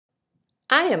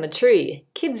I am a tree,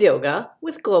 kids yoga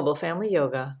with Global Family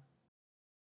Yoga.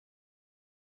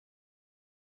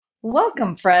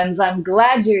 Welcome, friends. I'm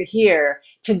glad you're here.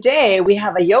 Today we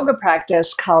have a yoga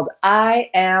practice called I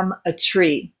Am a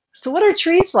Tree. So, what are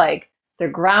trees like? They're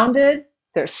grounded,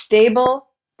 they're stable,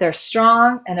 they're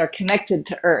strong, and they're connected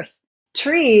to earth.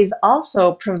 Trees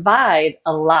also provide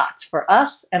a lot for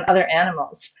us and other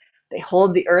animals. They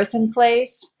hold the earth in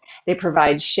place, they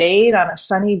provide shade on a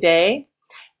sunny day,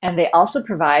 and they also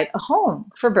provide a home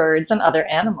for birds and other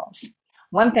animals.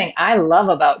 One thing I love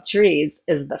about trees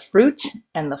is the fruit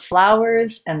and the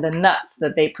flowers and the nuts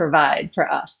that they provide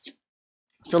for us.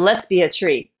 So let's be a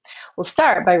tree. We'll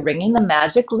start by ringing the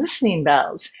magic listening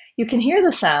bells. You can hear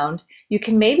the sound. You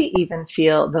can maybe even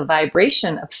feel the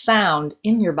vibration of sound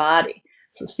in your body.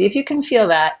 So see if you can feel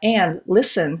that and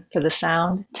listen for the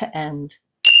sound to end.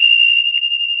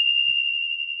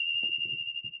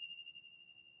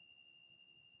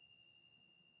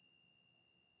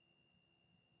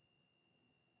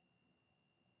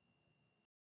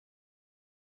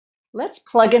 Let's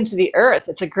plug into the earth.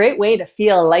 It's a great way to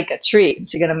feel like a tree.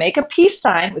 So you're going to make a peace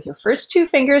sign with your first two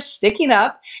fingers sticking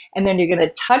up, and then you're going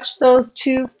to touch those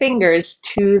two fingers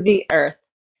to the earth.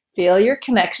 Feel your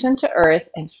connection to earth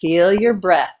and feel your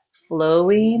breath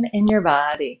flowing in your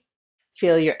body.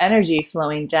 Feel your energy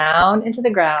flowing down into the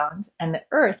ground and the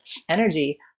earth's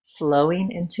energy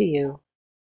flowing into you.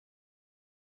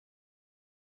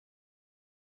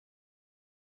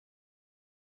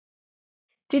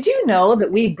 Did you know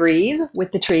that we breathe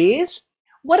with the trees?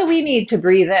 What do we need to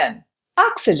breathe in?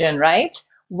 Oxygen, right?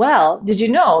 Well, did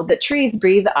you know that trees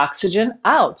breathe oxygen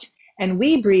out and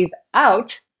we breathe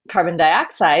out carbon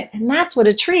dioxide, and that's what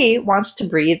a tree wants to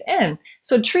breathe in.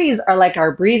 So trees are like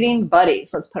our breathing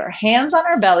buddies. Let's put our hands on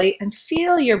our belly and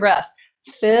feel your breath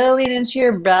filling into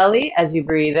your belly as you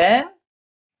breathe in,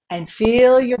 and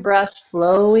feel your breath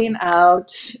flowing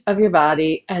out of your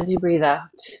body as you breathe out.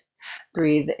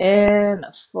 Breathe in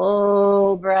a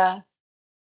full breath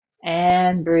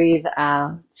and breathe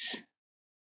out.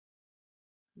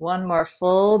 One more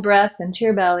full breath into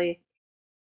your belly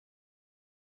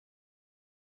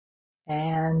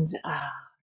and out.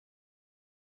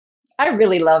 I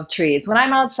really love trees. When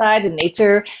I'm outside in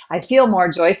nature, I feel more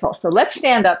joyful. So let's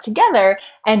stand up together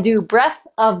and do breath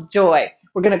of joy.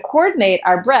 We're going to coordinate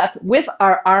our breath with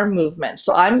our arm movement.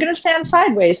 So I'm going to stand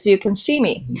sideways so you can see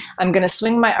me. I'm going to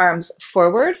swing my arms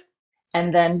forward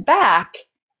and then back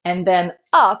and then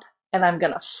up, and I'm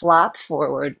going to flop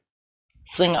forward.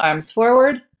 Swing arms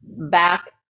forward,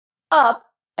 back, up,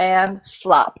 and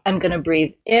flop. I'm going to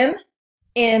breathe in,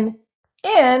 in,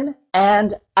 in,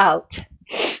 and out.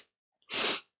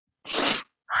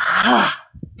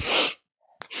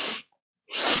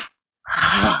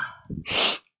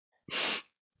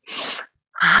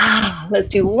 Let's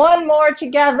do one more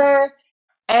together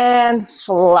and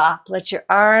flop. Let your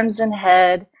arms and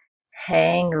head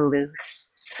hang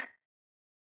loose.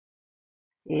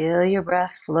 Feel your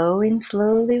breath flowing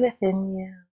slowly within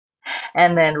you.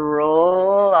 And then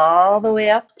roll all the way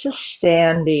up to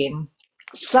standing.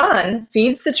 Sun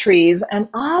feeds the trees and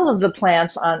all of the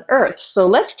plants on earth. So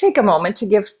let's take a moment to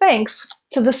give thanks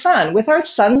to the sun with our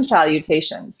sun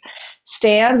salutations.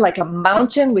 Stand like a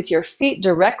mountain with your feet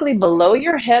directly below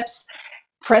your hips,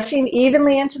 pressing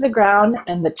evenly into the ground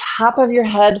and the top of your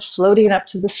head floating up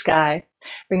to the sky.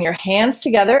 Bring your hands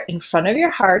together in front of your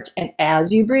heart, and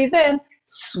as you breathe in,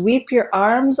 sweep your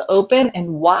arms open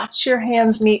and watch your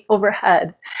hands meet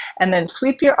overhead. And then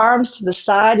sweep your arms to the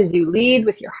side as you lead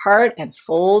with your heart and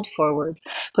fold forward.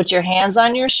 Put your hands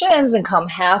on your shins and come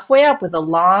halfway up with a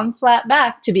long flat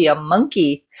back to be a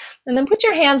monkey. And then put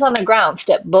your hands on the ground.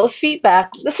 Step both feet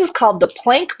back. This is called the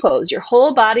plank pose. Your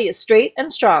whole body is straight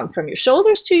and strong from your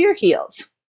shoulders to your heels.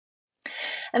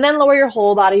 And then lower your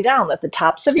whole body down. Let the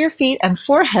tops of your feet and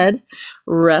forehead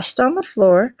rest on the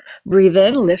floor. Breathe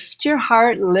in, lift your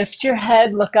heart, lift your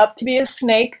head, look up to be a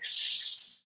snake.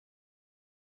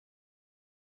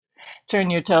 Turn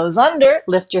your toes under,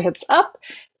 lift your hips up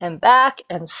and back,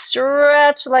 and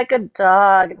stretch like a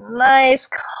dog. Nice,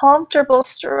 comfortable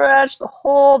stretch the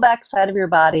whole backside of your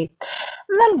body.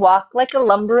 And then walk like a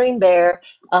lumbering bear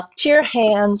up to your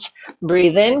hands.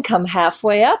 Breathe in, come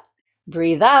halfway up.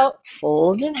 Breathe out,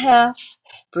 fold in half.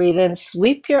 Breathe in,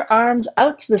 sweep your arms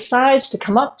out to the sides to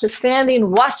come up to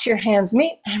standing. Watch your hands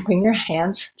meet and bring your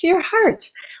hands to your heart.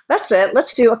 That's it.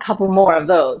 Let's do a couple more of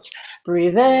those.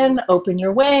 Breathe in, open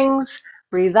your wings.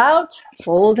 Breathe out,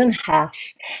 fold in half.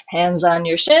 Hands on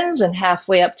your shins and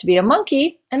halfway up to be a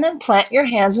monkey, and then plant your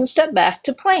hands and step back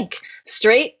to plank.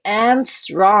 Straight and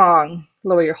strong.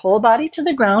 Lower your whole body to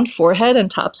the ground, forehead and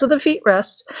tops of the feet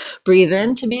rest. Breathe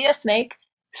in to be a snake.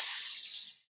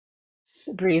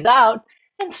 Breathe out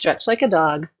and stretch like a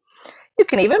dog. You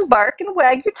can even bark and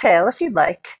wag your tail if you'd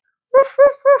like. Woof,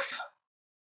 woof, woof.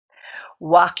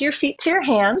 Walk your feet to your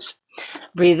hands.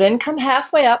 Breathe in, come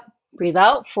halfway up. Breathe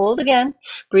out, fold again.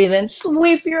 Breathe in,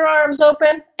 sweep your arms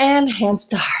open, and hands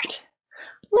to heart.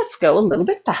 Let's go a little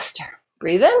bit faster.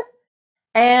 Breathe in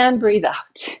and breathe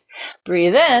out.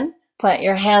 Breathe in, plant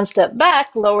your hands, step back,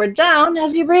 lower down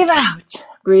as you breathe out.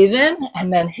 Breathe in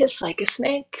and then hiss like a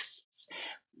snake.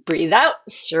 Breathe out,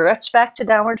 stretch back to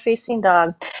downward facing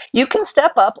dog. You can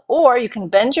step up or you can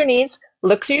bend your knees,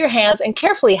 look through your hands, and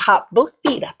carefully hop both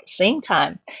feet at the same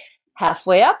time.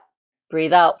 Halfway up,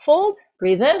 breathe out, fold,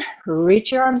 breathe in,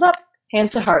 reach your arms up,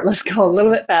 hands to heart. Let's go a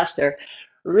little bit faster.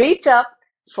 Reach up,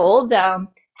 fold down,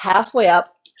 halfway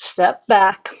up, step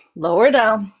back, lower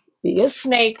down, be a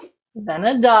snake, then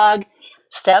a dog,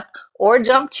 step or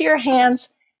jump to your hands,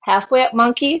 halfway up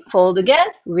monkey, fold again,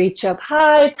 reach up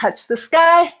high, touch the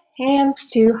sky,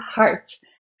 hands to heart.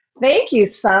 Thank you,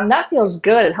 son. That feels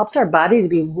good. It helps our body to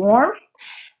be warm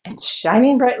and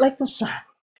shining bright like the sun.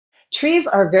 Trees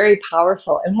are very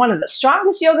powerful, and one of the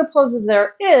strongest yoga poses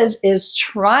there is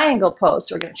triangle pose.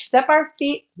 So we're going to step our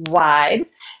feet wide,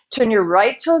 turn your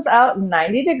right toes out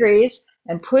 90 degrees,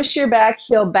 and push your back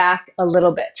heel back a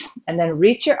little bit. And then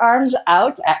reach your arms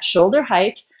out at shoulder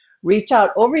height, reach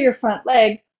out over your front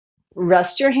leg,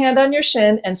 rest your hand on your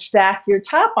shin, and stack your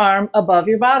top arm above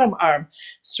your bottom arm.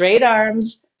 Straight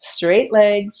arms, straight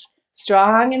legs,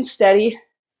 strong and steady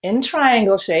in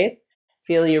triangle shape.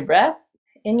 Feel your breath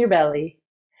in your belly.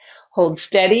 Hold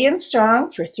steady and strong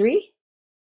for 3,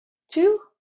 2,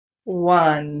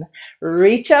 1.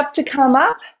 Reach up to come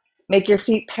up. Make your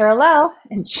feet parallel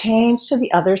and change to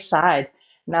the other side.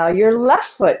 Now your left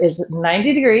foot is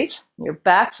 90 degrees. Your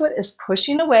back foot is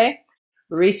pushing away.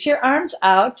 Reach your arms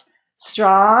out.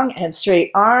 Strong and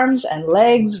straight arms and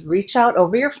legs. Reach out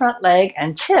over your front leg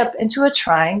and tip into a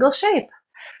triangle shape.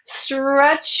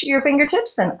 Stretch your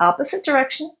fingertips in opposite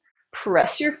direction.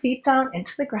 Press your feet down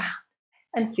into the ground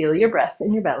and feel your breath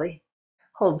in your belly.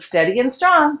 Hold steady and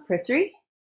strong for 3,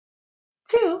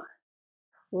 2,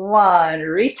 1.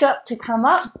 Reach up to come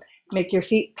up. Make your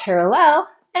feet parallel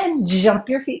and jump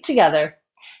your feet together.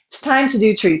 It's time to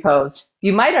do tree pose.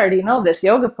 You might already know this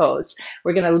yoga pose.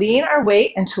 We're going to lean our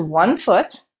weight into one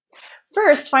foot.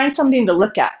 First, find something to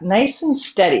look at, nice and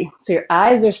steady, so your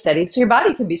eyes are steady, so your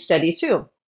body can be steady too.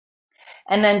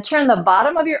 And then turn the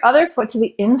bottom of your other foot to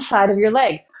the inside of your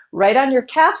leg, right on your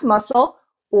calf muscle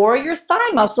or your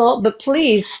thigh muscle, but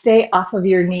please stay off of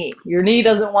your knee. Your knee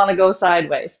doesn't want to go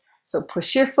sideways. So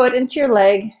push your foot into your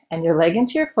leg and your leg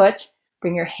into your foot.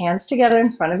 Bring your hands together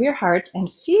in front of your heart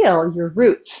and feel your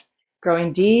roots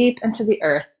growing deep into the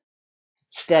earth,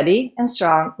 steady and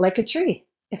strong like a tree.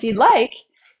 If you'd like,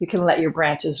 you can let your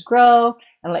branches grow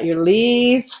and let your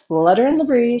leaves flutter in the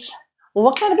breeze. Well,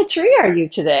 what kind of a tree are you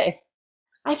today?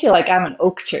 I feel like I'm an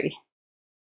oak tree.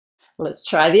 Let's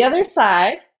try the other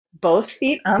side. Both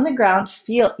feet on the ground.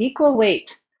 Feel equal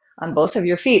weight on both of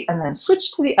your feet and then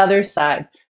switch to the other side.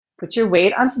 Put your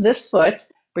weight onto this foot.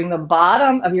 Bring the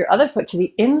bottom of your other foot to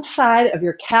the inside of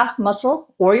your calf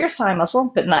muscle or your thigh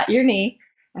muscle, but not your knee,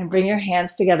 and bring your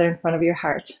hands together in front of your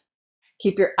heart.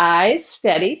 Keep your eyes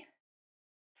steady.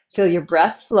 Feel your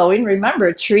breath flowing.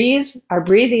 Remember, trees are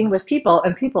breathing with people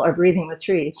and people are breathing with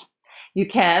trees. You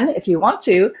can, if you want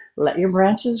to, let your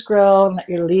branches grow and let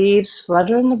your leaves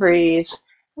flutter in the breeze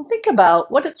and think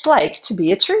about what it's like to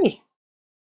be a tree.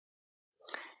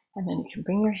 And then you can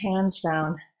bring your hands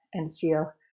down and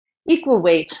feel equal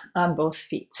weight on both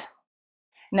feet.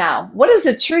 Now, what is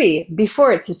a tree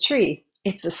before it's a tree?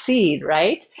 It's a seed,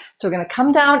 right? So we're going to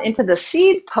come down into the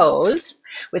seed pose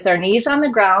with our knees on the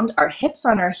ground, our hips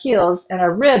on our heels, and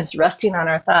our ribs resting on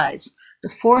our thighs, the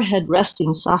forehead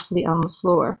resting softly on the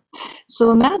floor.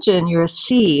 So imagine you're a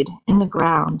seed in the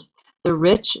ground. The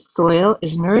rich soil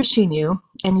is nourishing you,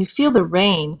 and you feel the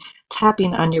rain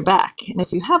tapping on your back. And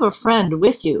if you have a friend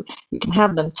with you, you can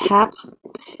have them tap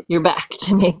your back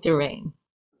to make the rain.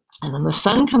 And then the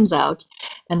sun comes out,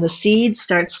 and the seed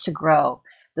starts to grow.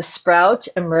 The sprout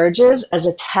emerges as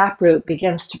a taproot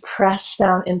begins to press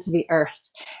down into the earth.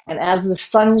 And as the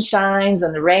sun shines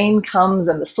and the rain comes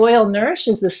and the soil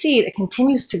nourishes the seed, it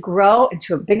continues to grow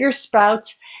into a bigger sprout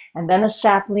and then a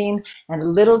sapling and a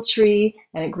little tree,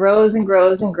 and it grows and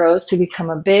grows and grows to become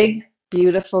a big,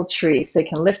 beautiful tree. So you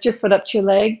can lift your foot up to your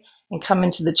leg and come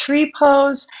into the tree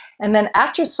pose. And then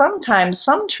after some time,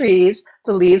 some trees,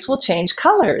 the leaves will change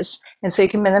colors. And so you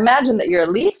can imagine that you're a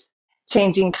leaf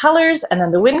changing colors, and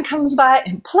then the wind comes by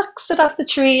and plucks it off the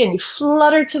tree, and you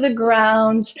flutter to the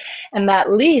ground, and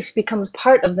that leaf becomes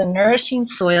part of the nourishing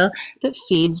soil that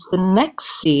feeds the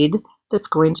next seed that's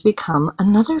going to become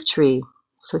another tree.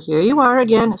 So here you are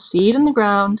again, a seed in the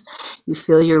ground. You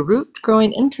feel your root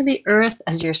growing into the earth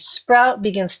as your sprout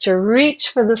begins to reach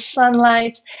for the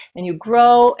sunlight, and you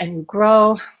grow and you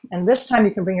grow. And this time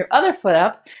you can bring your other foot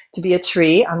up to be a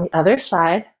tree on the other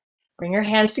side. Bring your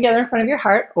hands together in front of your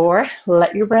heart, or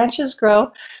let your branches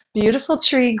grow. Beautiful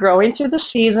tree growing through the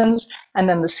seasons, and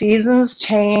then the seasons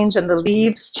change and the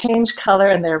leaves change color,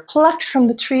 and they're plucked from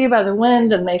the tree by the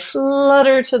wind and they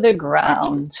flutter to the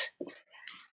ground.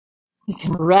 You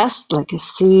can rest like a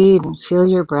seed and feel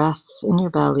your breath in your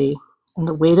belly and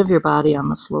the weight of your body on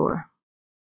the floor.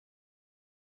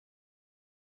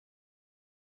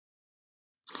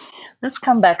 Let's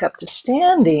come back up to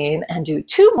standing and do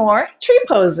 2 more tree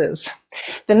poses.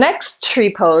 The next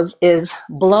tree pose is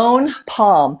blown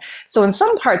palm. So in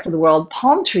some parts of the world,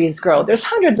 palm trees grow. There's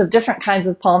hundreds of different kinds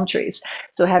of palm trees.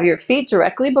 So have your feet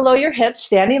directly below your hips,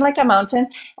 standing like a mountain,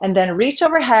 and then reach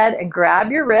overhead and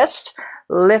grab your wrist,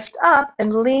 lift up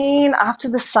and lean off to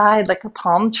the side like a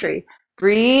palm tree.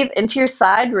 Breathe into your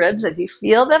side ribs as you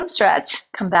feel them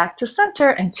stretch. Come back to center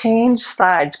and change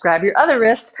sides. Grab your other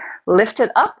wrist, lift it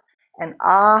up and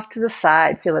off to the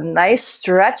side. Feel a nice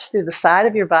stretch through the side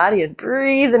of your body and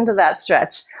breathe into that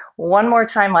stretch. One more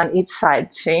time on each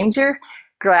side. Change your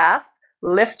grasp,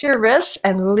 lift your wrists,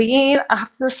 and lean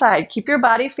off to the side. Keep your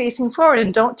body facing forward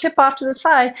and don't tip off to the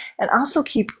side. And also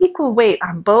keep equal weight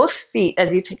on both feet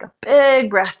as you take a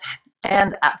big breath in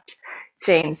and out.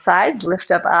 Change sides, lift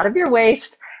up out of your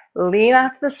waist, lean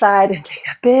out to the side, and take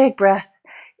a big breath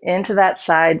into that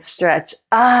side stretch.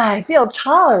 I feel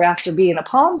taller after being a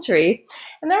palm tree.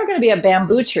 And then we're going to be a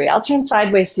bamboo tree. I'll turn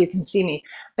sideways so you can see me.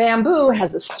 Bamboo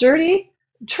has a sturdy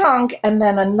trunk and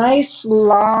then a nice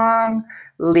long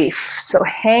leaf. So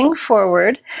hang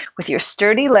forward with your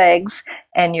sturdy legs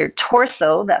and your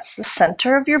torso, that's the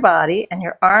center of your body, and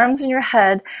your arms and your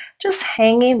head just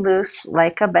hanging loose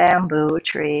like a bamboo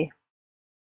tree.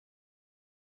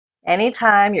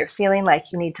 Anytime you're feeling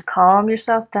like you need to calm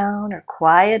yourself down or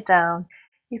quiet down,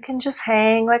 you can just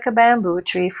hang like a bamboo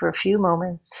tree for a few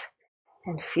moments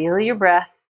and feel your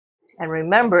breath and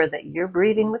remember that you're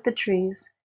breathing with the trees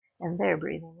and they're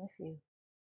breathing with you.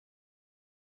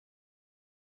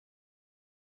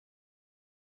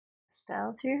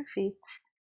 Down through your feet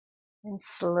and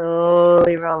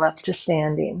slowly roll up to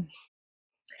standing.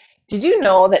 Did you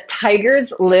know that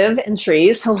tigers live in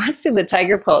trees? So let's do the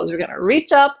tiger pose. We're going to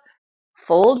reach up,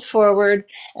 fold forward,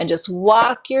 and just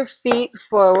walk your feet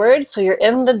forward. So you're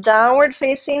in the downward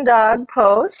facing dog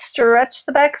pose. Stretch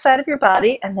the back side of your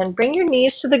body and then bring your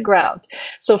knees to the ground.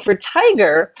 So for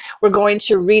tiger, we're going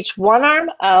to reach one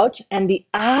arm out and the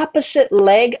opposite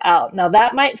leg out. Now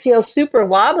that might feel super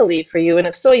wobbly for you, and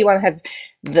if so, you want to have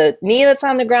the knee that's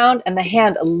on the ground and the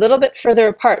hand a little bit further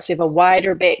apart so you have a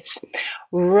wider base.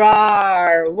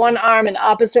 Rawr, one arm and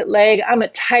opposite leg. I'm a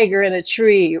tiger in a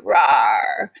tree.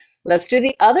 Rawr. Let's do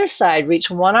the other side.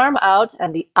 Reach one arm out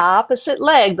and the opposite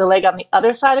leg, the leg on the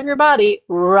other side of your body.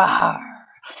 Rawr.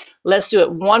 Let's do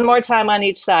it one more time on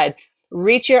each side.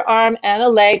 Reach your arm and a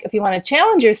leg. If you want to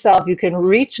challenge yourself, you can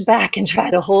reach back and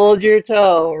try to hold your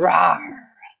toe. Rawr.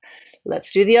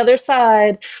 Let's do the other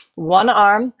side. One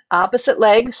arm, opposite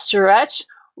leg, stretch,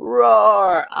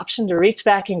 roar. Option to reach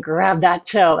back and grab that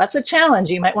toe. That's a challenge.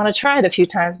 You might want to try it a few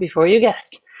times before you get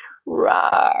it.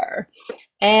 Roar.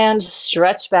 And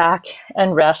stretch back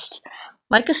and rest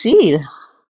like a seed.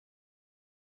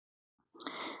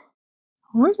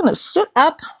 We're going to sit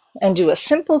up and do a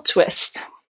simple twist.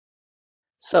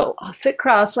 So I'll sit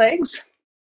cross legs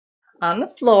on the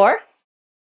floor.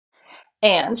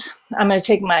 And I'm going to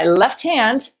take my left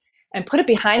hand and put it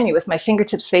behind me with my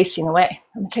fingertips facing away.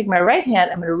 I'm going to take my right hand,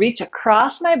 I'm going to reach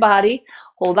across my body,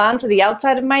 hold on to the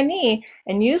outside of my knee,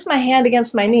 and use my hand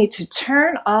against my knee to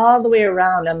turn all the way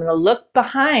around. I'm going to look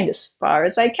behind as far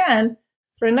as I can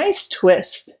for a nice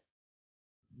twist.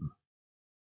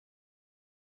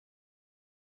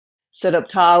 Sit up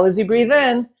tall as you breathe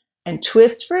in and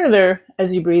twist further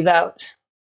as you breathe out.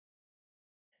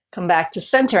 Come back to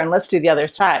center and let's do the other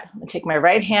side. I'm going to take my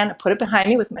right hand and put it behind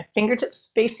me with my fingertips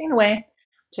facing away.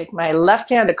 Take my left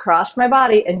hand across my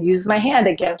body and use my hand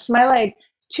against my leg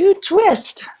to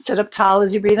twist. Sit up tall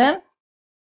as you breathe in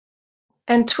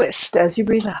and twist as you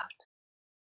breathe out.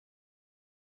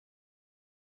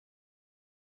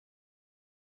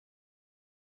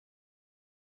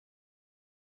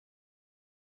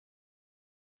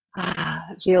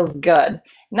 It feels good.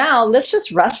 Now let's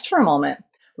just rest for a moment.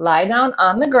 Lie down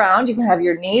on the ground. You can have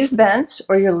your knees bent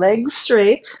or your legs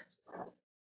straight.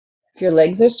 If your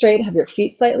legs are straight, have your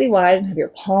feet slightly wide and have your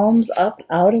palms up,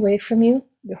 out away from you,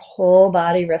 your whole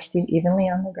body resting evenly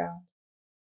on the ground.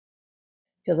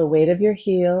 Feel the weight of your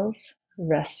heels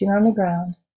resting on the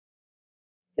ground.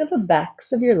 Feel the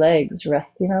backs of your legs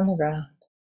resting on the ground.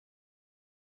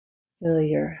 Feel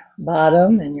your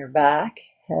bottom and your back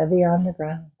heavy on the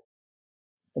ground.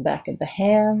 The back of the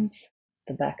hands,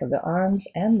 the back of the arms,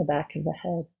 and the back of the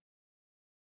head.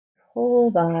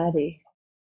 Whole body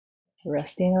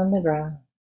resting on the ground.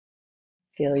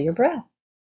 Feel your breath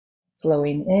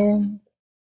flowing in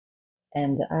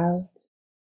and out,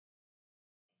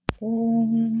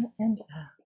 in and out.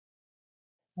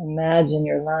 Imagine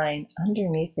you're lying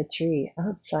underneath a tree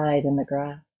outside in the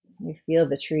grass. You feel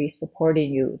the tree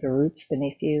supporting you, the roots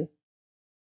beneath you,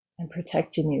 and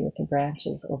protecting you with the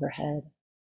branches overhead.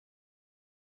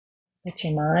 Let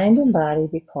your mind and body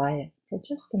be quiet for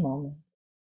just a moment.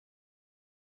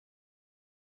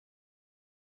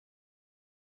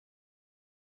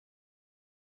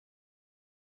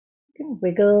 You can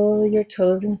wiggle your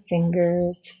toes and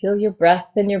fingers, feel your breath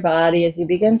in your body as you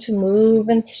begin to move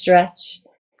and stretch.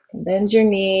 And bend your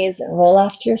knees and roll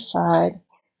off to your side.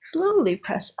 Slowly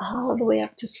press all the way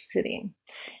up to sitting.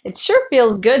 It sure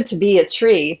feels good to be a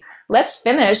tree. Let's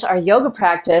finish our yoga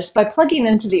practice by plugging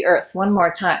into the earth one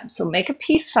more time. So make a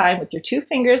peace sign with your two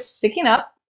fingers sticking up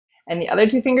and the other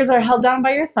two fingers are held down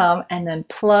by your thumb, and then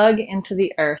plug into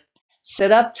the earth.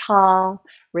 Sit up tall,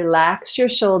 relax your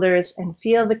shoulders, and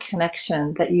feel the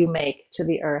connection that you make to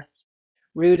the earth.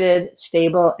 Rooted,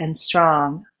 stable, and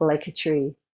strong like a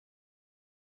tree.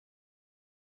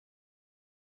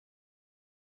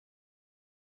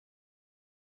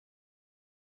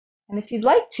 And if you'd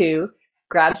like to,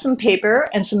 grab some paper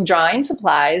and some drawing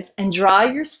supplies and draw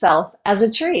yourself as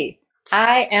a tree.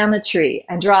 I am a tree,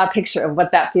 and draw a picture of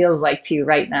what that feels like to you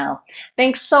right now.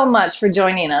 Thanks so much for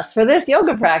joining us for this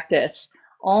yoga practice.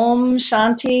 Om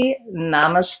Shanti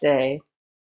Namaste.